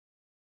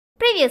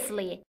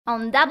Previously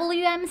on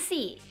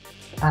WMC.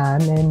 I'm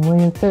in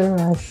winter,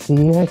 I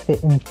see her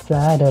fit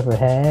inside of her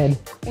head.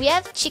 We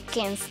have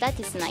chickens, that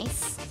is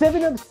nice.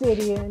 7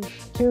 obsidian,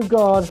 2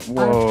 gold,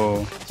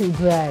 Whoa. 2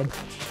 bread.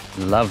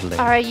 Lovely.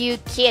 Are you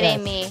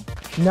kidding me?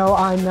 No,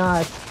 I'm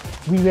not.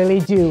 We really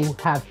do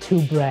have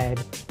 2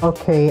 bread.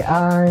 Okay,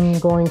 I'm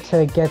going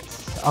to get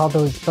all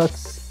those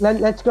books.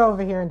 Let's go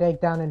over here and dig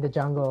down in the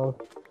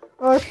jungle.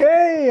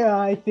 Okay,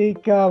 I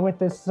think with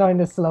this starting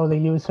to slowly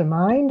lose her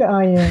mind,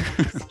 I am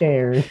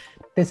scared.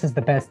 This is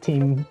the best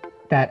team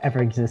that ever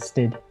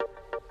existed.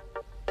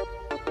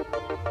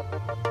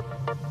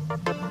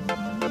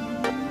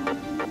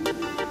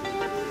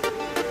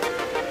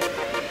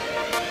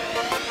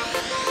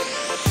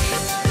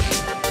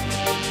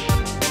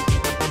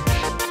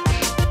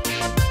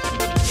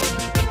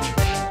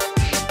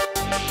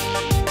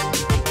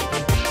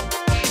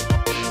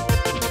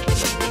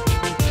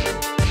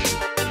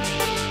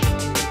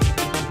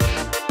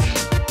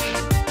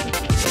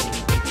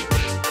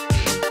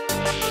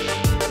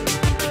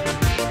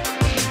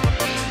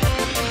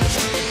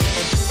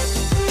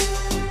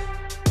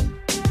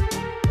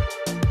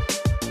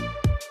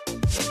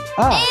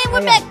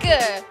 And we're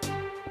back!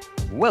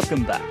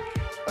 Welcome back.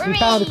 We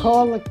found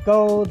coal,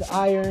 gold,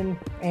 iron,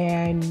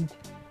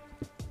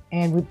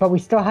 but we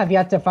still have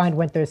yet to find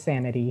Winter's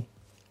sanity.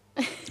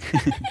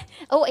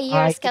 Oh, I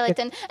hear a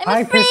skeleton.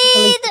 I'm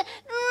afraid!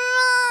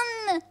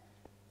 Run!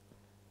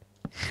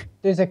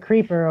 There's a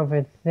creeper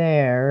over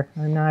there.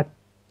 I'm not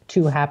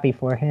too happy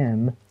for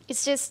him.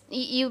 It's just,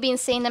 you've been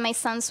saying that my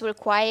sons were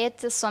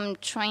quiet, so I'm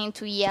trying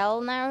to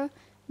yell now.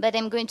 But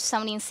I'm going to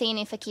sound insane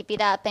if I keep it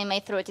up, and my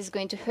throat is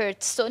going to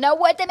hurt. So now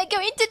what am I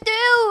going to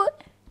do?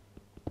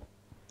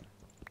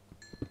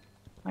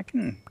 I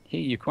can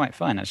hear you quite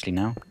fine actually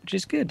now, which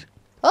is good.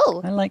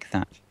 Oh. I like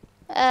that.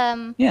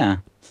 Magic! Yeah.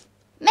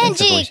 The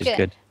voice is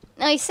good.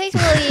 No, it's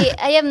actually,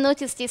 I have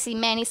noticed this in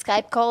many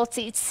Skype calls.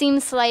 It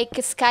seems like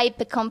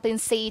Skype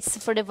compensates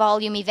for the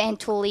volume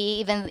eventually,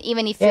 even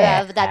if you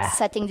have that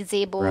setting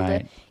disabled.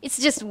 Right. It's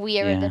just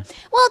weird. Yeah.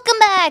 Welcome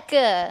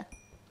back!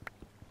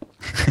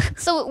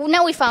 So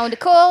now we found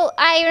coal,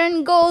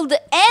 iron, gold,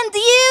 and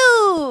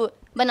you!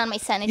 But not my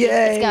sanity.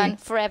 Yay! It's gone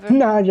forever.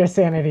 Not your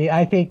sanity.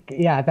 I think,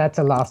 yeah, that's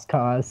a lost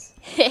cause.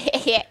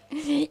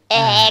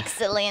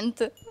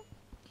 Excellent.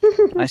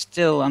 I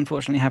still,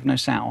 unfortunately, have no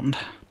sound.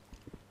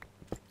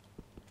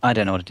 I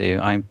don't know what to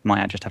do. I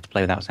might just have to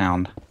play without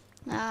sound.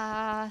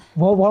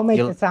 We'll make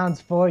the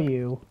sounds for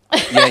you.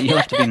 Yeah, you'll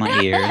have to be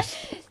my ears.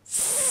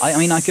 I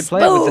mean, I could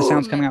play it with the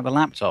sounds coming out of the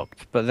laptop,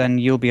 but then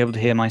you'll be able to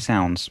hear my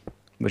sounds,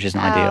 which isn't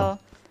ideal.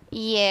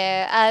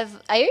 Yeah,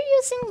 are you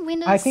using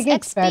Windows I think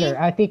it's XP? better.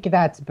 I think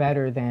that's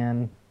better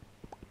than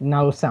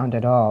no sound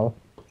at all.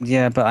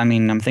 Yeah, but I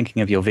mean, I'm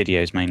thinking of your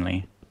videos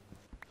mainly.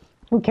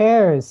 Who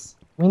cares?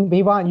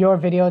 We want your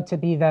video to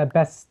be the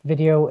best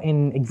video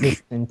in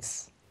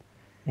existence.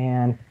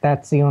 And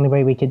that's the only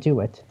way we could do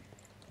it.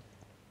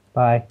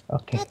 Bye.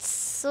 Okay. That's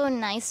so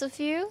nice of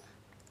you,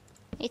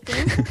 I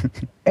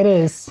think. It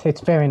is. It's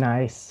very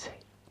nice.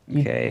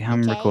 Okay,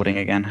 I'm recording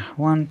again.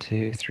 1,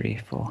 2, 3,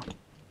 4.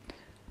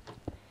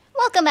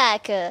 Welcome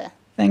back.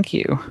 Thank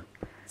you.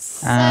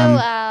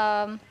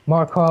 So,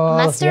 more calls.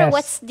 Master, yes.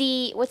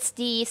 what's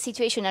the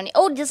situation on it?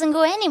 Oh, it doesn't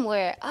go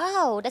anywhere.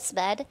 Oh, that's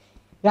bad.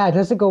 Yeah, it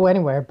doesn't go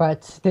anywhere,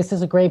 but this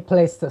is a great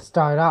place to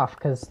start off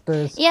because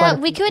there's. Yeah,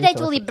 we could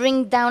actually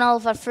bring down all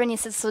of our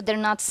furnaces so they're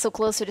not so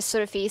close to the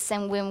surface,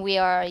 and when we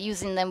are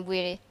using them,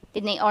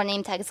 our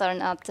name tags are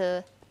not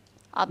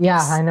obvious. Yeah,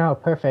 I know.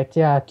 Perfect.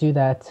 Yeah, do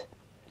that.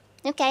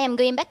 Okay, I'm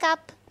going back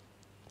up.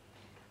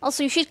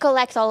 Also, you should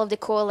collect all of the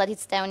coal that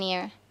is down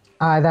here.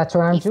 That's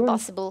what I'm if doing.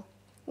 Possible.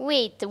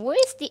 Wait, where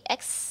is the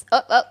X?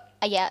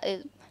 Yeah.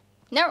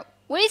 No,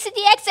 where is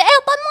the X?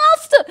 Help! I'm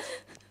lost.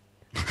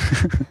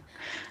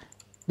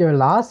 You're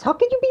lost? How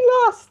can you be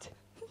lost?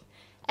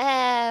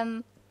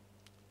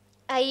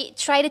 I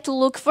tried to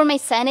look for my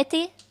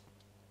sanity,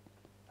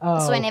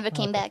 so I never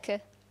came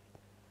back.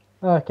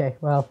 Okay,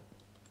 well,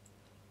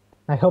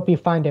 I hope you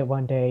find it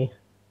one day.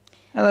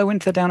 Hello,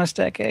 Winter down a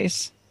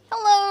staircase.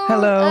 Hello.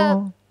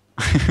 Hello.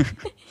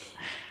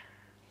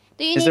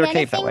 Do you Is need there a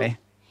cave anything? that way?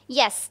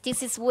 Yes,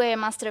 this is where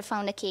Master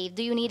found a cave.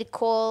 Do you need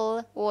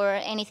coal or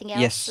anything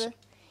else? Yes,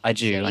 I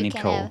do. Here I you need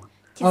can coal. have-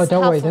 this Oh, is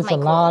don't half worry. of There's my a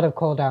lot of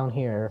coal down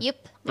here.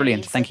 Yep. there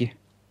Brilliant, is. thank you.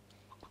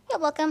 You're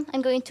welcome.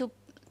 I'm going to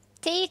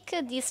take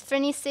these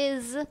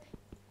furnaces.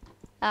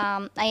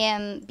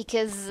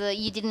 Because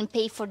you didn't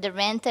pay for the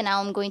rent, and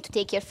now I'm going to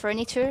take your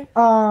furniture.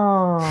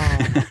 Oh,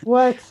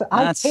 what?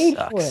 I That paid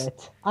sucks. for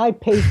it. I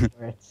paid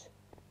for it.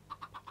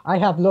 I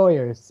have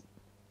lawyers.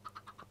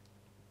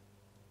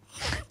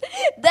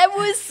 That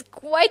was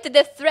quite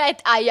the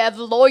threat. I have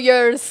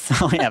lawyers.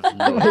 I have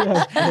no. I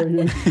have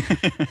lawyers.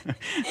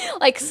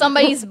 Like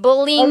somebody's I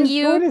bullying was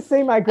you. going to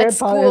say my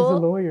grandpa is a school?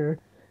 lawyer.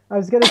 I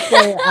was going to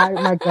say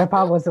my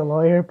grandpa was a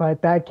lawyer,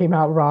 but that came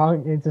out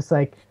wrong. It's just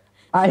like,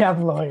 I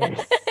have lawyers.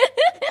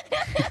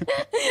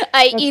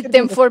 I eat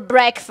them for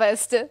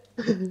breakfast.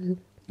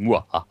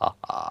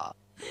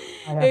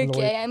 I have Okay,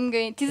 Lord. I'm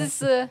going.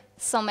 This is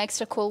some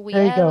extra coal we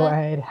There you go, have.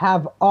 Ed.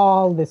 Have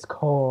all this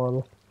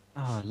coal.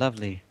 Oh,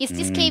 lovely. Is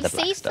this cave the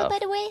black safe, stuff. by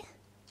the way?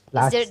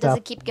 Black Does stuff.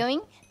 it keep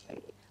going?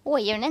 Oh,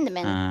 you're an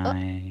Enderman.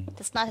 Oh,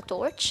 that's not a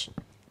torch.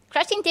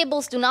 Crafting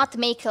tables do not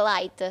make a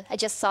light. I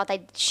just thought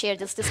I'd share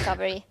this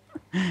discovery.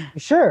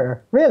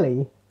 Sure,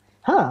 really?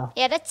 Huh.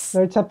 Yeah, that's...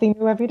 Learn something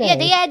new every day. Yeah,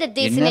 they added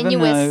You this in the never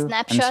newest know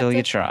snapshot. until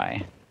you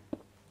try.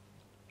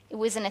 It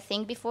wasn't a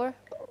thing before.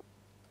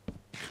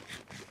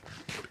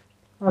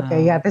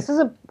 Okay, yeah, this is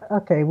a...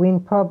 Okay, we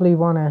probably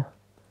want to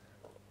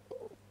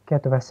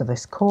get the rest of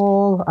this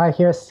coal. I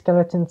hear a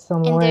skeleton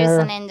somewhere. And there's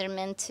an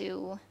Enderman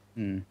too.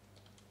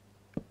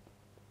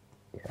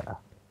 Yeah.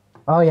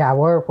 Oh yeah,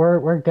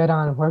 we're good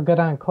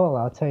on coal.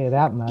 I'll tell you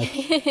that much.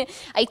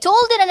 I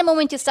told it at the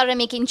moment you started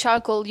making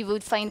charcoal, you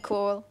would find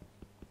coal.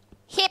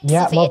 Hips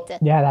Yeah, of well, it.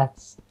 yeah,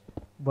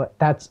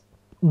 that's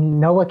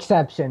no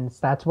exceptions.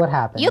 That's what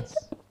happens. Yup.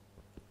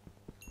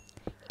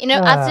 You know,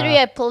 after you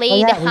have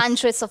played yeah, we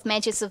hundreds of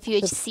matches of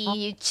UHC,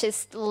 you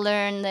just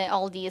learn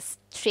all these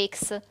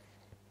tricks.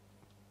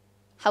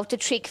 How to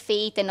trick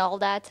fate and all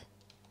that.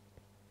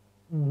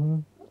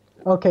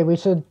 Okay, we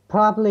should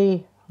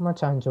probably... How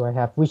much iron do I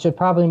have? We should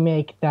probably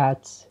make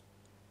that...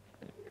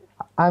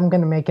 I'm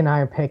gonna make an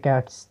iron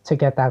pickaxe to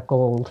get that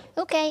gold.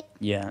 Okay.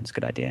 Yeah, that's a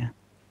good idea.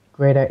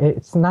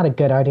 It's not a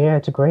good idea,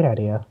 it's a great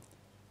idea.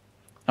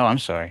 Oh, I'm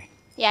sorry.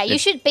 Yeah, you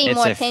should pay it's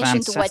more a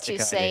attention to what you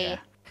fantastic say. idea.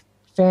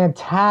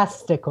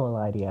 Fantastical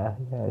idea,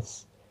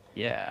 yes.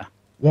 Yeah.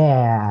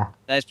 Yeah.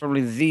 That is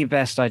probably the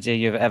best idea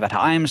you've ever had.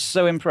 I am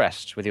so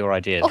impressed with your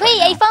ideas. Oh, hey,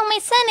 right I now. found my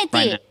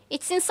sanity! Right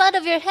It's inside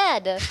of your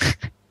head.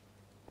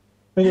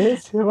 It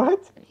is?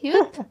 What?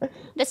 Yup.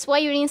 That's why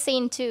you're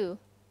insane too.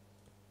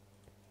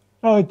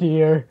 Oh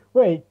dear.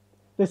 Wait.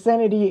 The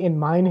sanity in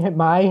my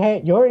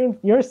head,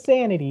 your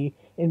sanity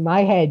in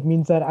my head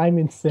means that I'm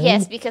insane?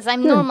 Yes, because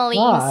I'm Good normally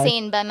God.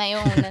 insane by my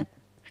own.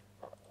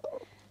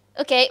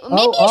 Okay,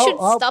 maybe you should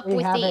stop we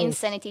with have the a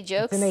insanity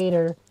jokes.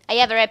 Detonator. I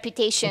have a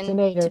reputation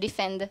Detonator. to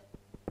defend.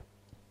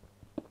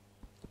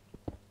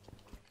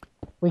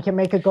 We can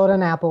make a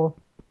golden apple.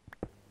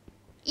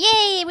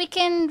 Yay, we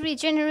can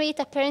regenerate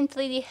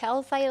apparently the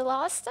health I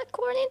lost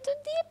according to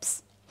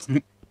Dips.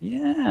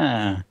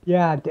 Yeah.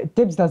 Yeah,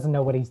 Dibs doesn't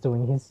know what he's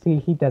doing.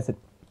 He doesn't.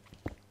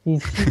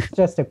 He's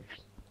just a...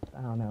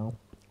 I don't know.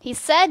 He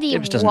said he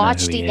Dips doesn't know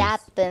watched who he it is.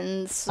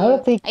 happen, so I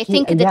don't think I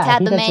think he- the yeah, tab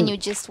he doesn't- menu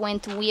just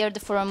went weird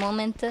for a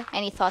moment,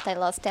 and he thought I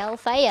lost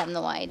health. I have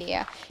no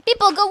idea.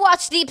 People, go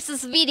watch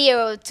Deeps'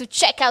 video to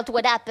check out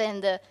what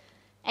happened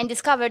and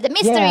discover the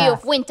mystery Yeah.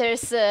 of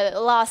Winter's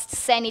lost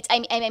sanity.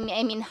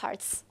 I mean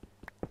hearts.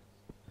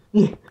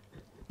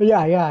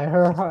 Yeah,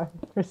 her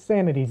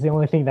sanity's the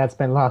only thing that's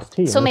been lost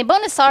here. So my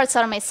bonus hearts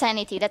are my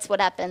sanity. That's what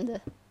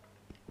happened.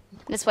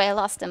 That's why I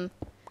lost them.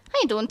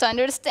 I don't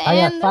understand. I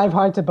have 5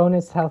 hearts of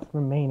bonus health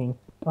remaining.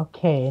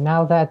 Okay,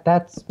 now that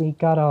we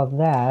got all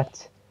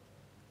that.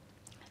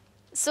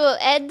 So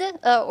Ed,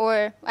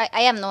 or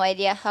I have no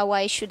idea how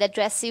I should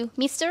address you,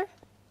 Mister.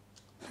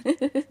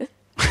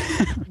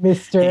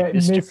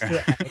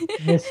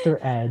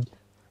 Mr. Ed.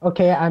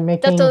 Okay, I'm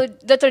making...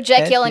 Dr.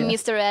 Jekyll Ed, and yeah.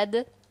 Mr.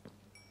 Ed.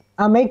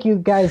 I'll make you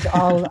guys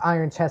all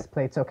iron chest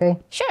plates, okay?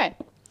 Sure.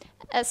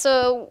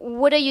 So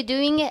what are you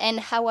doing and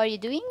how are you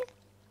doing,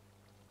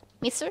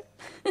 Mister?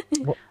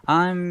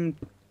 I'm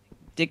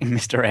digging,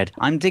 Mr. Ed.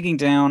 I'm digging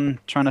down,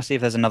 trying to see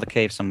if there's another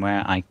cave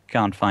somewhere. I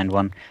can't find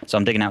one, so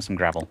I'm digging out some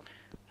gravel.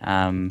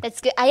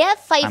 That's good. I have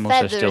 5 I'm also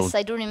feathers. still-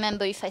 I don't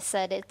remember if I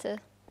said it.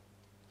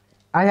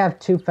 I have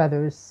 2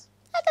 feathers.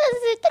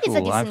 That is a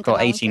Cool, decent I've got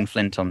amount. 18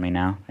 flint on me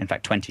now. In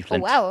fact, 20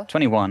 flint. wow.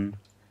 21.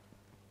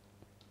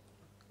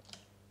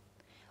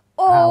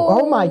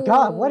 Oh my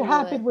god, what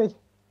happened with...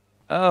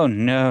 Oh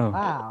no.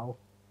 Wow.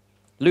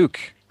 Luke.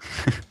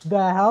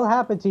 The hell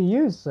happened to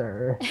you,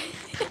 sir?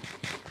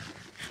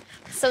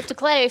 So to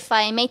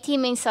clarify, my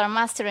teammates are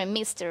Master and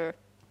Mister.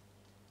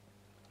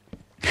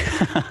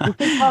 You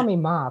can call me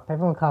Mop.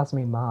 Everyone calls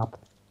me Mop.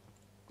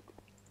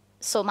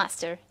 So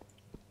Master.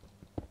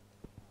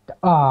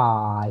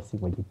 Ah, I see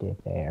what you did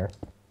there.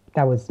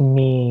 That was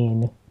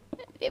mean,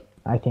 Yep.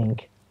 I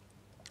think.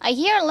 I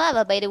hear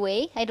lava, by the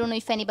way. I don't know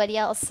if anybody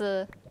else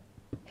heard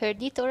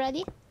it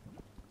already.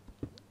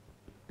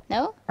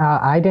 No?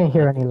 I didn't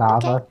hear any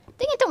lava. Okay.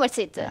 Dig it towards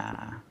it.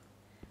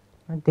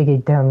 I'm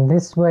digging down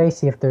this way,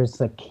 see if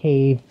there's a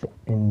cave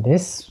in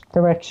this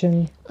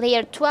direction.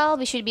 Layer 12,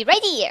 we should be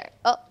right here.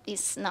 Oh,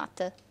 it's not.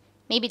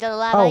 Maybe the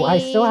lava Oh, I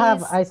is...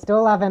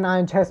 still have an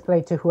iron chest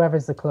plate to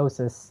whoever's the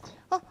closest.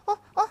 Oh,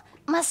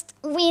 must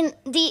win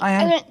the I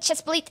am- iron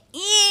chest plate.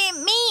 Me!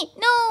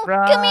 No!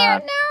 Come here!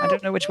 Run. No! I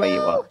don't know which way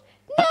you are.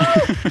 No!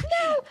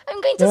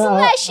 I'm going to No,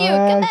 slash you!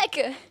 Come back!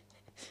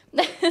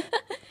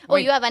 Oh,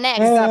 Wait, you have an axe.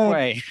 That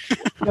way. The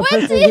What?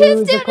 person Who's who's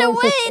the doing the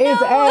closest way? is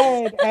No.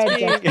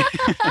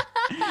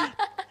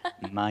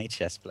 Ed. My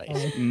chest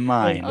plate.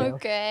 Mine.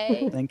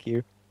 Okay. Thank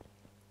you.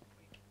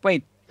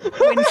 Wait,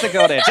 Winter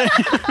got it.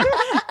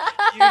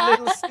 You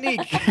little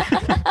sneak.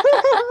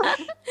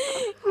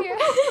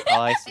 Oh,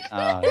 I see.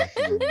 Oh,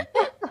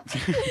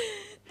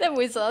 That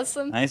was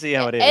awesome. I see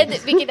how it is. Ed,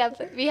 pick it up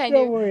behind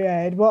Don't you. worry,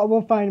 Ed.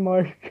 We'll find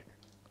more.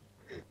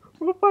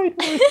 We'll find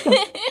more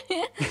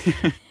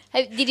stuff.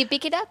 Did you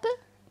pick it up?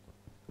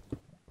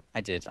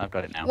 I did. I've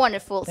got it now.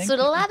 Wonderful. Thank So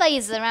the you. lava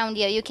is around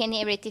here. You can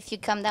hear it if you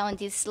come down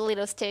this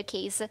little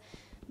staircase.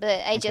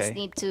 But I just Okay.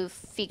 need to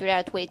figure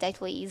out where it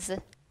actually is.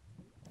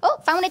 Oh,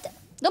 found it.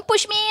 Don't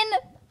push me in.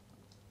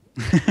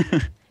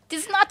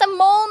 This is not a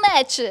mole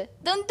match.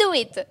 Don't do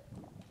it.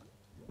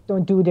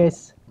 Don't do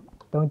this.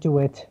 Don't do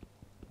it.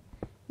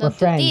 We're Don't do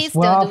friends. this.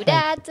 We're all Don't do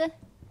friends. that.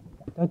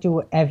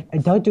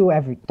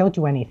 Don't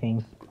do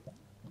anything.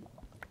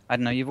 I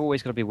don't know. You've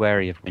always got to be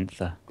wary of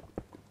Winther.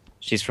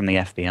 She's from the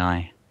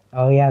FBI.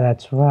 Oh yeah,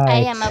 that's right. I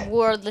am a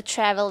world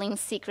traveling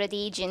secret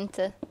agent.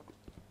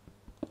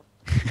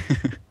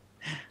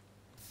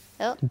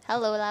 Oh,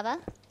 hello, lava.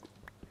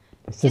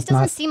 This This is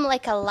doesn't not. seem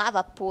like a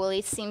lava pool.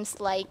 It seems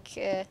like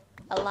a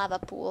lava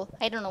pool.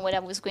 I don't know where I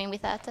was going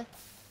with that.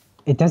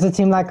 It doesn't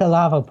seem like a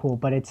lava pool,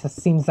 but it just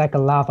seems like a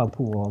lava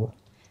pool.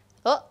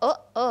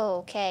 Oh,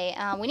 okay.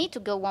 We need to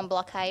go one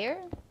block higher.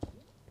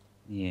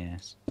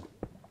 Yes.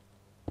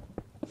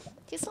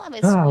 This lava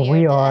is Ah, weird.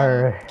 we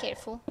are-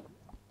 Careful.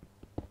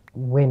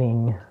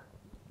 Winning.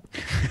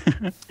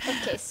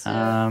 Okay, so...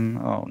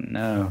 Oh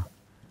no.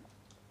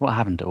 What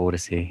happened to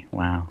Odyssey?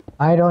 Wow.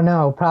 I don't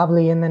know.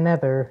 Probably in the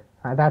Nether.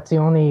 That's the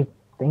only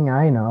thing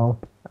I know.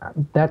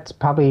 That's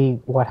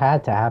probably what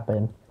had to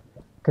happen.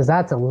 Because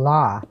that's a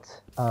lot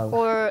of.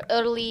 Or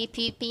early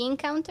PvP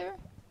encounter?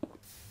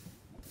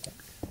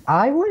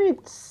 I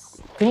wouldn't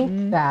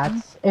think that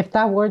if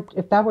that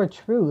were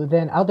true,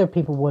 then other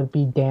people would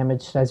be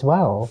damaged as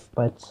well.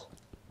 But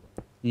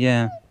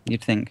Yeah,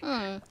 you'd think.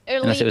 Early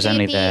Unless it was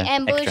only PvP their extra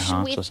ambush hearts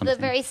or with the something.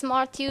 very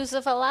smart use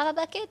of a lava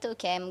bucket?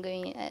 Okay, I'm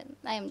going...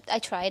 I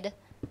tried.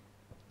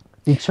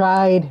 you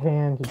tried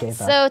and you gave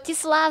up. So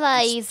this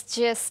lava is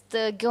just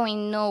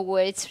going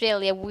nowhere. It's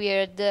really a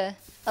weird... a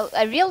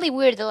really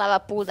weird lava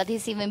pool that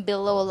is even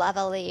below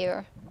lava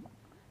layer.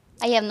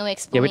 I have no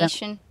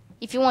explanation.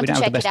 If you want We to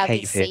don't have check the it best out,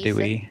 cave it's here, safe. do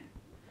we?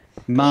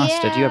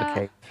 Master, do you have a Yeah.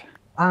 cave?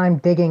 I'm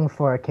digging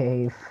for a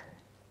cave.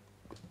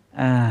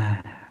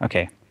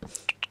 Okay.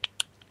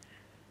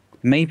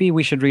 Maybe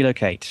we should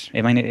relocate.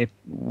 I mean,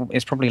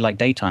 it's probably like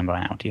daytime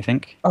by now, do you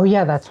think? Oh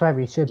yeah, that's right.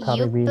 We should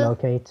probably Yup.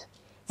 relocate.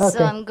 So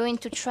Okay. I'm going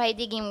to try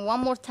digging one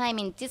more time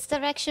in this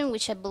direction,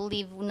 which I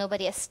believe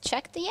nobody has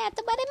checked yet,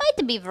 but I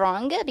might be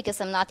wrong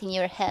because I'm not in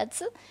your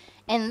heads.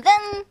 And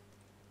then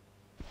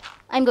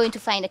I'm going to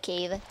find a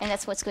cave, and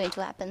that's what's going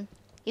to happen.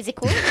 Is it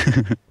cool?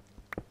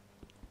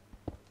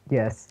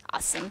 Yes.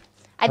 Awesome.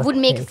 I would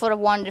make Okay. for a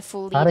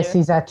wonderful leader.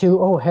 Odyssey's at 2.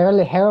 Oh,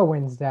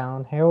 heroin's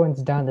down.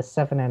 Heroin's down to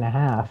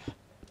 7.5.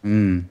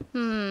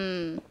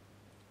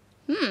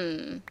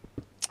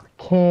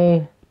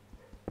 Okay.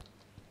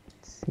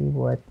 Let's see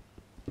what.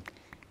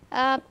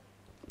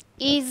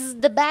 Is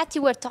the bat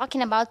you were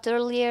talking about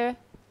earlier,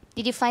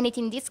 did you find it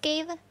in this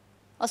cave?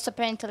 Also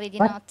apparently did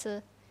What?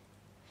 not.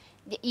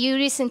 You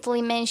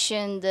recently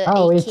mentioned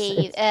Oh, a it's- cave,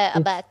 it's- a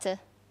it's- bat.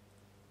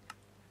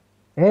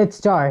 It's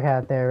dark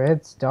out there.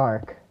 It's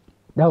dark.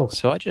 No.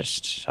 So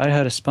I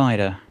heard a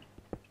spider.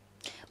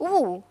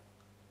 Ooh,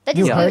 that is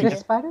You Yeah, heard good. a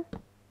spider?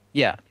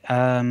 Yeah,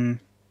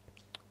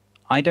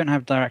 I don't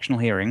have directional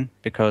hearing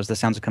because the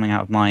sounds are coming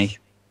out of my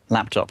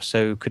laptop.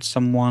 So could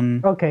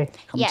someone Okay.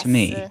 come Yes, to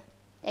me?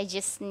 I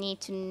just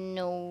need to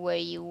know where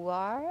you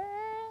are.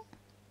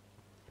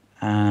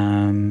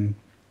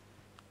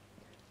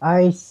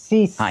 I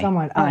see Hi.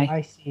 someone. Oh, Hi.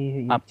 I see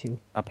you Up. too.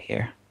 Up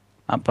here,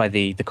 up by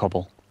the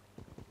cobble.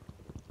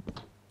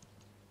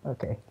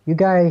 Okay. You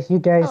guys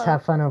Hello.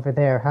 have fun over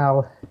there.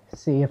 I'll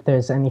see if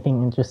there's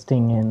anything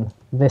interesting in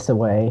this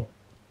away.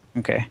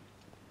 Okay,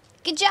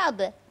 Good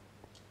job.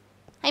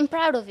 I'm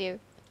proud of you.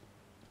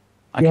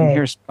 I can Yay.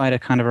 hear a spider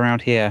kind of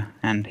around here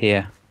and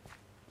here.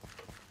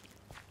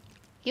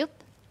 Yup.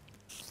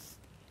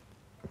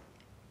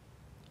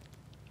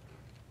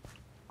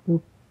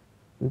 Boop,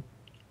 boop,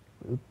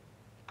 boop,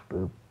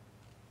 boop,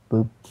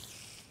 boop,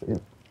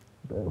 boop,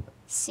 boop.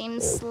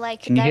 Seems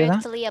like Can you hear that?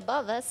 directly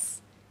above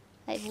us.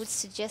 I would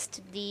suggest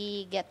to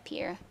dig up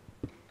here.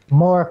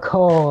 More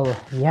coal.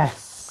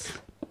 Yes.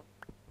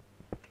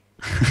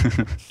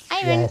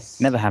 Iron.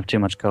 Yes. Never have too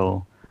much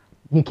coal.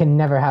 You can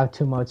never have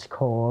too much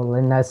coal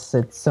unless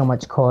it's so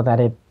much coal that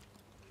it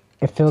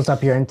fills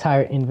up your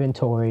entire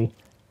inventory.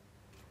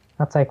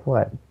 That's like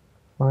what?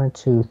 1,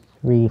 2,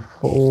 3,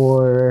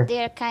 4.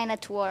 They're kind of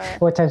toward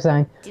 4 times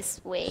 9.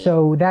 this way.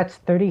 So that's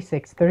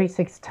 36.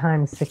 36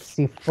 times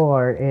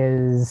 64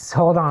 is.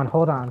 Hold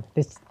on.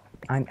 This.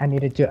 I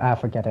need to do.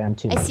 Forget it. I'm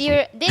too. I see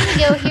your. There we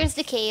go. Here's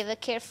the cave.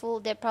 Careful.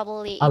 There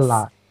probably A is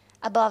lot.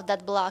 above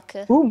that block.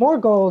 Ooh, more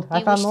gold. Do I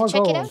you found wish more to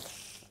check gold. it out?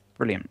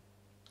 Brilliant.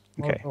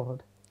 More Okay.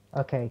 gold.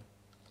 Okay.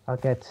 I'll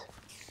get.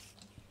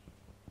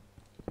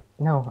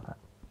 No.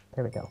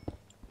 There we go.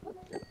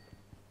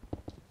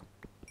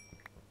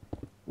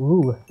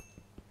 Ooh.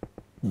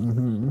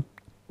 Mm-hmm.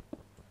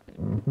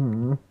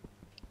 Mm-hmm.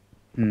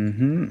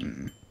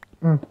 Mm-hmm.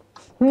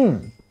 Hmm.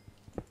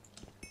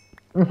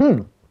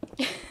 Mm-hmm.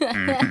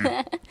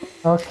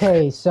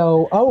 Okay,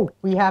 so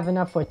we have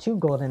enough for 2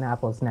 golden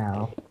apples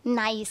now.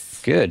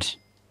 Nice. Good.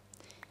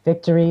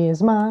 Victory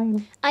is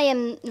mine. I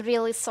am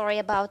really sorry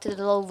about the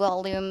low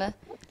volume.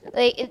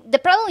 Like, the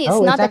problem is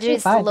Oh, not it's that there actually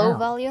is 5 low now.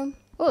 volume.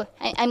 Oh,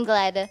 I'm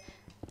glad.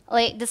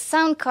 Like, the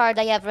sound card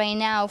I have right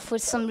now, for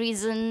some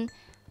reason,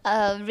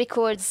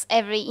 records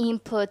every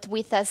input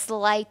with a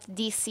slight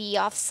DC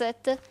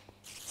offset.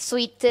 So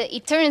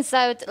it turns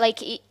out,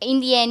 like, in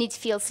the end, it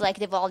feels like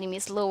the volume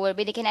is lower,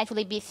 but it can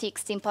actually be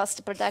fixed in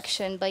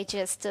post-production by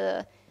just,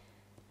 I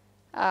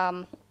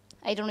don't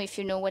know if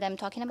you know what I'm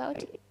talking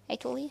about,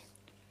 actually.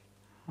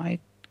 I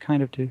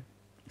kind of do.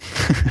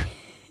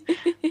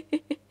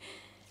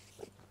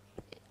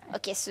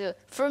 Okay, so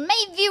for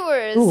my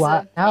viewers, Ooh,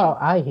 now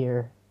I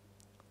hear.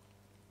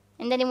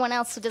 and anyone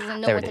else who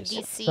doesn't know There what it a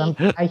is.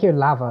 DC, I hear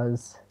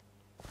lavas.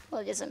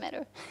 well, it doesn't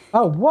matter.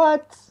 Oh,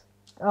 what?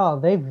 Oh,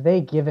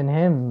 they've given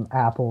him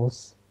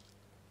apples.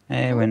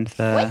 Hey,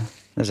 Winther. What?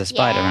 There's a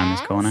spider around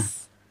this corner.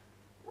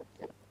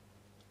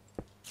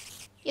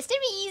 Yes, there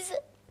is.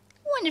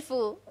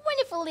 Wonderful,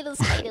 wonderful little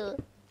spider.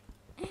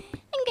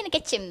 I'm gonna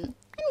catch him.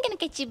 I'm gonna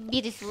catch you,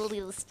 beautiful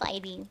little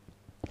spidey.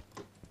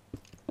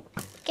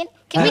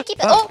 Can we keep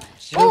it? Oh,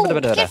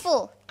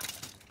 careful!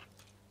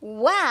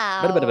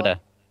 Wow.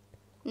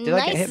 Did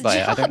I get hit by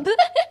it? I job.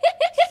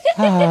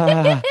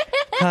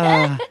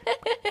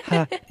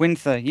 don't...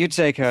 Winther, you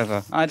take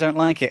over. I don't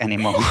like it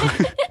anymore.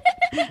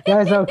 You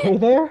guys okay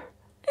there?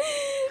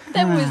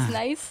 That was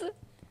nice.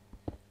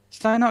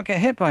 Did I not get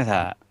hit by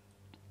that?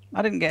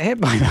 I didn't get hit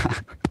by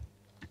that.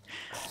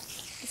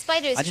 The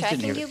spider is I just didn't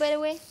tracking hear you, it. by the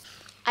way.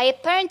 I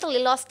apparently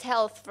lost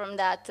health from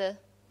that.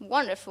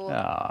 Wonderful.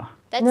 Ah.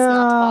 That's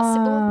not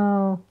possible.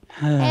 No.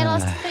 I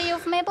lost 3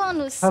 of my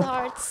bonus Of-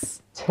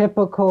 hearts.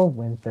 Typical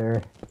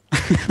Winther.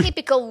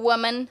 Typical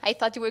woman, I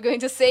thought you were going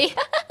to say.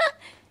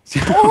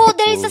 Oh,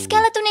 there is a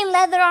skeleton in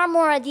leather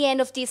armor at the end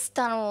of this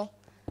tunnel.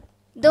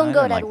 Don't I go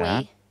don't that like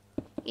way.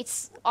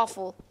 It's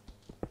awful.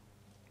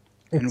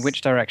 In It's-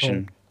 which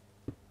direction?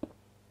 I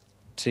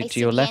To see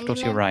your the left or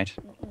to your Enderman. right?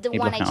 The You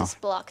one I block it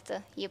just blocked.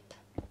 Yep.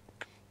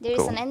 There is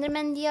Cool. an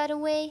Enderman the other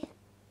way.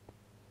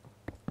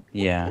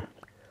 Yeah.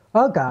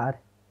 Oh God,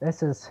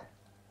 that's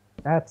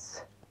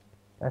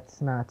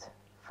not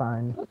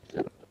fun.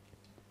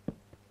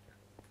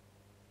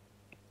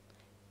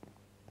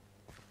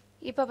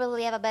 You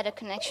probably have a better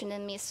connection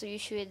than me, so you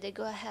should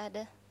go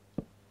ahead.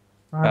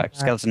 Alright.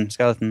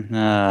 Skeleton.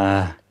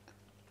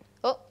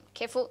 Oh,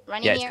 careful. Run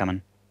in Yeah, here. it's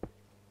coming.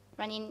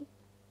 Run in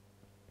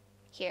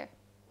here.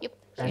 Yep.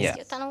 Yeah. Here's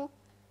your tunnel.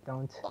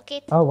 Don't. Block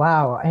it. Oh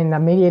wow! And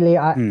immediately,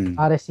 Hmm.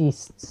 Odyssey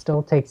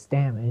still takes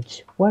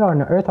damage. What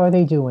on earth are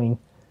they doing?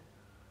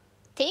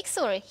 Takes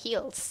or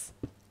heals?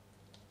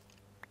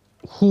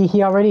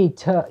 He already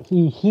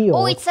he healed.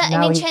 Oh, it's an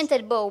Now he's-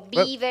 enchanted bow.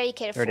 Be very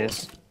careful. There it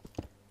is.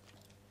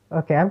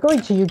 Okay, I'm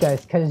going to you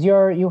guys because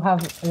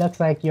it looks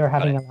like you're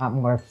having a lot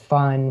more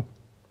fun.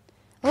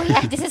 Oh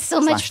yeah, this is so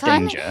much Slash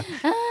fun. danger.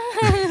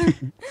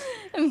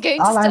 I'm going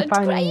to All I'm start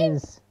finding crying.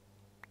 is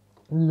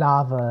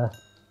lava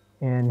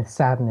and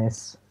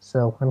sadness.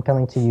 So I'm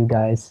coming to you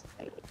guys.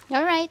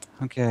 All right.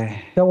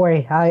 Okay. Don't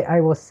worry, I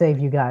will save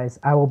you guys.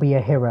 I will be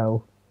a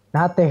hero.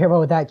 Not the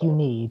hero that you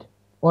need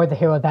or the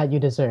hero that you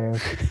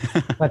deserve,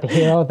 but the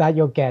hero that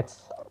you'll get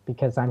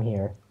because I'm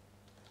here.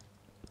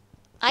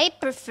 I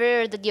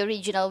prefer the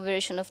original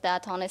version of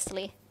that,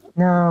 honestly.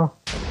 No.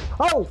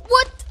 Oh!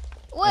 What?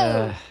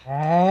 Whoa.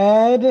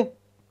 Ed!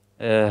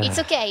 It's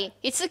okay.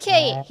 It's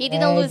okay. He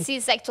didn't lose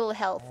his actual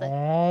health.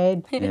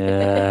 Ed!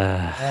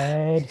 Yeah.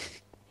 Ed!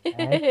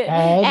 Ed!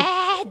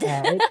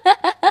 Ed!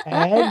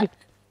 Ed!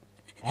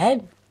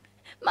 Ed!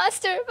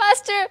 Master!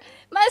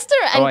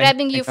 I'm Oh, I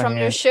grabbing you think I from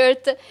hear your it.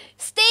 shirt.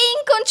 Stay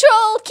in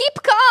control. Keep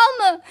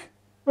calm.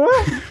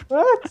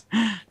 What?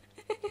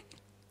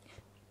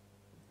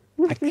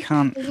 I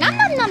can't. Nom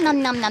nom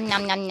nom nom nom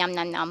nom nom nom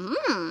nom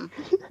nom.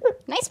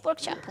 Nice pork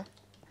chop.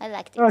 I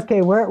liked it.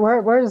 Okay,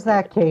 where's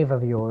that cave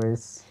of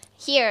yours?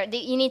 Here,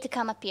 you need to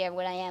come up here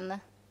where I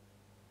am.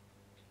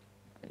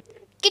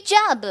 Good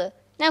job.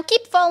 Now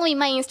keep following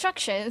my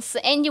instructions,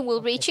 and you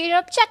will reach your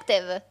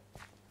objective.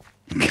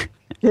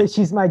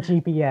 She's my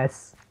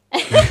GPS.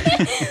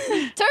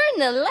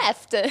 Turn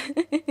left.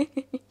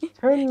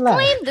 Turn left.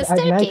 Climb the I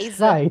meant staircase.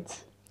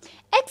 right.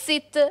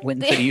 Exit.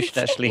 Winther, you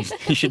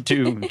should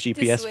do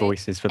GPS way,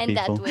 voices for and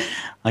that people. way.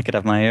 I could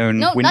have my own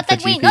No, Winther not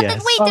that way. GPS. Not that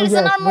way. Oh, There's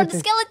an yes, armored Winter.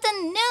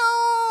 skeleton.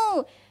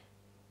 No.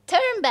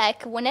 Turn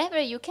back whenever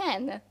you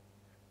can.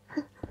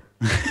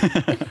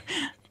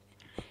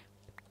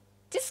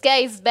 This guy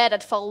is bad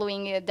at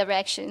following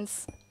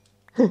directions.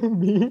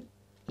 Me?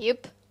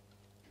 Yep.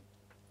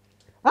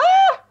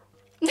 Ah!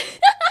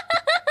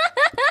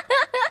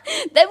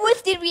 That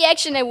was the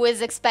reaction I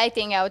was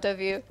expecting out of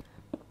you.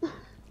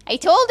 I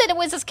told it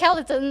was a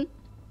skeleton.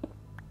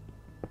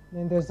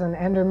 And there's an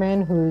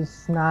Enderman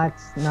who's not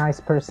a nice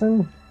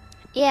person.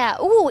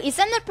 Yeah. Ooh, is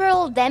Ender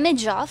Pearl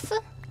damage off?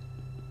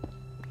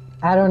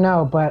 I don't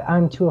know, but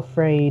I'm too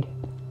afraid.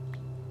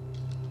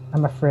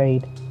 I'm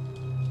afraid.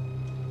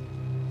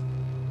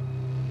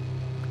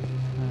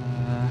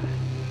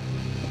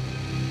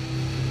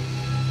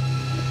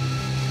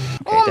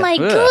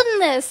 my Ugh.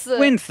 goodness!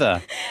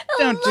 Winther,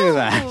 don't do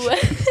that. Hello.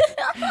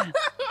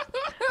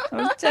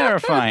 That was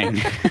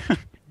terrifying.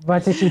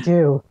 What did you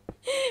do?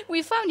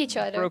 We found each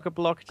other. Broke a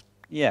block.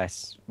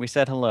 Yes, we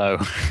said hello.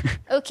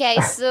 Okay,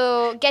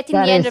 so getting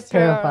That the Ender is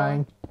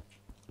terrifying. Pearl,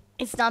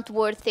 it's not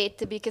worth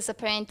it because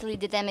apparently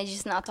the damage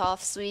is not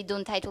off, so we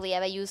don't actually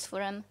have a use for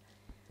them.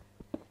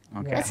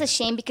 Okay. That's a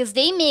shame because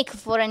they make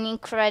for an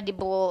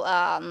incredible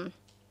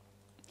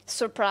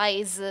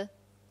surprise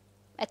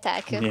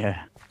attack.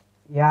 Yeah.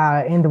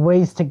 Yeah, and the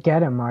ways to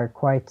get him are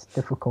quite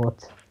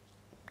difficult.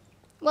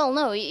 Well,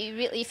 no,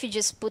 if you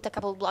just put a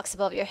couple blocks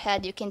above your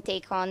head, you can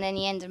take on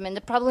any Enderman.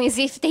 The problem is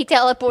if they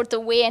teleport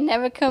away and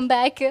never come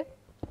back,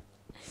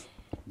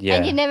 Yeah.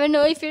 and you never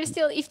know if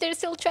they're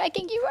still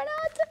tracking you or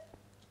not.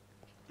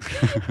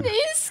 They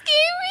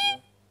scare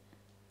me.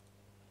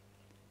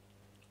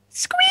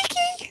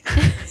 Squeaky.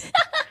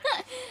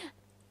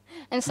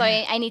 I'm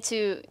sorry. I need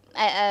to.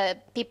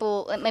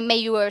 People, my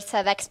viewers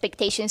have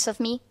expectations of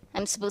me.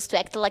 I'm supposed to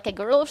act like a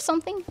girl or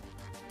something.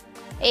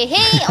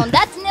 Hey, on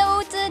that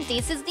note,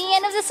 this is the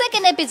end of the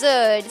second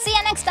episode. See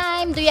you next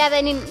time. Do you have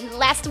any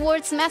last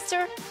words,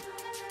 Master?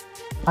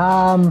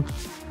 I'm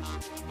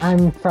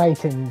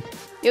frightened.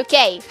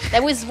 Okay,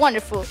 that was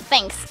wonderful.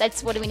 Thanks.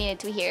 That's what we needed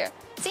to hear.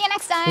 See you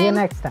next time. See you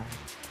next time.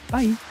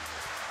 Bye.